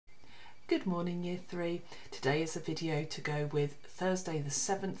Good morning Year 3. Today is a video to go with Thursday the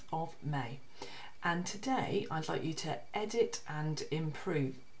 7th of May, and today I'd like you to edit and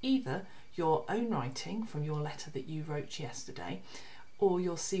improve either your own writing from your letter that you wrote yesterday, or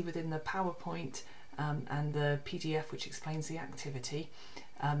you'll see within the PowerPoint and the PDF which explains the activity,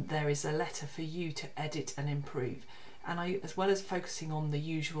 there is a letter for you to edit and improve. And as well as focusing on the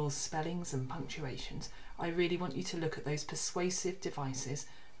usual spellings and punctuations, I really want you to look at those persuasive devices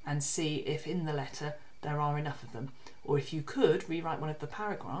and see if in the letter there are enough of them, or if you could rewrite one of the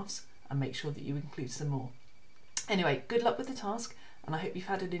paragraphs and make sure that you include some more. Anyway, good luck with the task, and I hope you've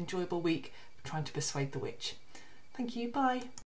had an enjoyable week trying to persuade the witch. Thank you, bye.